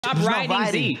Stop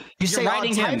riding Z. You say all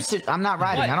types of, I'm not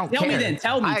riding. I don't care. Tell me then.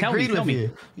 Tell me. I agreed with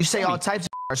you. You say all types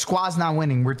of. Our squad's not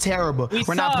winning. We're terrible.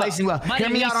 We're not placing well. Hear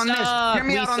me out on this. Hear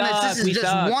me out on this. This is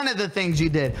just one of the things you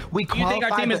did. We You think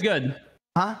our team is good?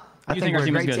 Huh? I think we're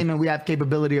a great team and we have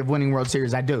capability of winning World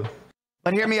Series. I do.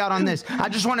 But hear me out on this. I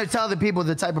just want to tell the people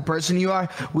the type of person you are.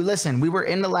 We were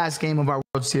in the last game of our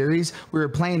World Series. We were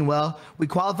playing well. We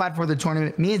qualified for the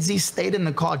tournament. Me and Z stayed in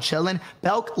the call chilling.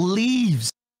 Belk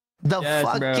leaves the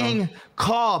fucking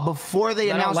call before they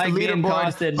announced the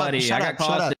leaderboard. Shut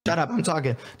up. I'm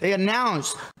talking. They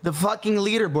announced the fucking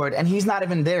leaderboard and he's not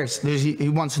even there. He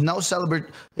wants no celebrate.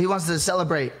 He wants to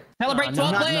celebrate. Celebrate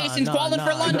 12th place and qualify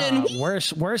for London. Worse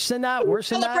than that. Worse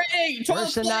than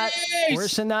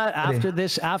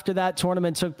that. After that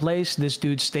tournament took place, this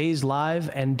dude stays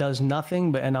live and does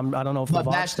nothing. I don't know if the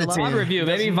VOD review,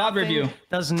 baby. VOD review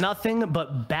does nothing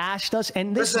but bashed us.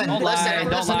 And this don't lie.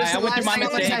 I went through my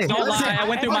mistakes. Don't lie. I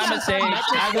went through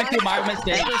my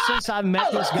mistakes. Ever since I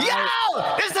met this guy. Yo,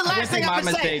 this is the last thing I'm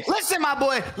gonna say. Listen, my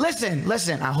boy.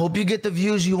 Listen. I hope you get the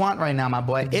views you want right now, my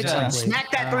boy. Smack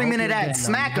that 3-minute ad.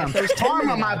 Smack them. Farm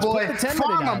him, my boy.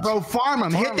 Farm him, bro. Farm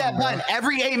him. Hit that button.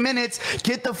 Every 8 minutes,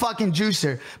 get the fucking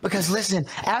juicer. Because listen,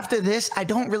 after this, I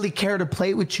don't really care to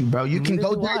play with you, bro. You can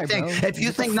go do your thing. If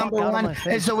you think #1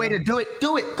 is the way to do it,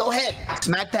 do it. Go ahead.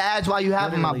 Smack the ads while you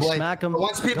have them, my boy.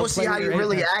 Once people see how you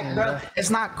really act, bro, it's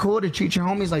not cool to treat your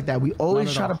homies like that. We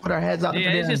always try to put our heads out.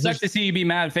 Yeah, it just sucks to see you be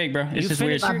mad fake, bro. It's just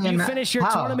weird. You finish your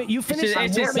tournament. You finish.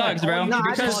 It just sucks, bro. It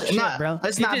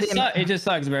just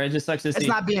sucks, bro. It just sucks to see. It's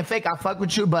not being fake. I fuck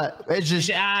with you, but it's just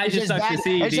sucks to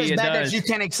see. It's just bad that you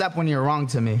can't accept when you're wrong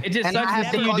to me. It just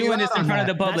sucks to see you doing this in front of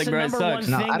the public, bro. It sucks.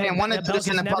 No, I didn't want to do this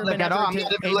in the public at all. I'm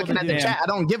not even looking at the chat. I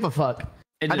don't give a fuck.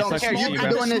 I don't care. You've been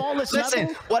doing this.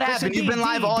 Listen, what happened? You've been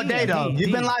live all day, though.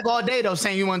 You've been live all day, though,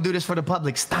 saying you want to do this for the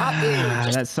public. Stop it.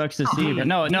 That sucks to see. But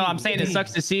no, I'm saying it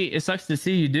sucks to see. It sucks to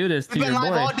see you do this to your boy. You've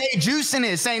been live all day juicing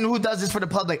it, saying who does this for the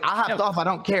public. I hopped off. I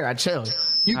don't care. I chill.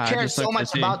 You care so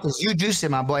much about this. You juice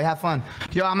it, my boy. Have fun.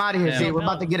 Yo, I'm out of here, Z. We're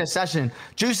about to get a session.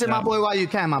 Juice it, my boy, while you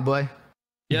can, my boy.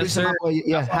 Yes, sir.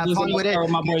 Yeah, have fun with it.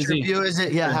 My boy Z.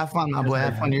 Yeah, have fun, my boy.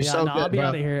 Have fun. You're so good, bro. I'll be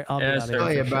out of here. Go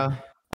ahead, bro.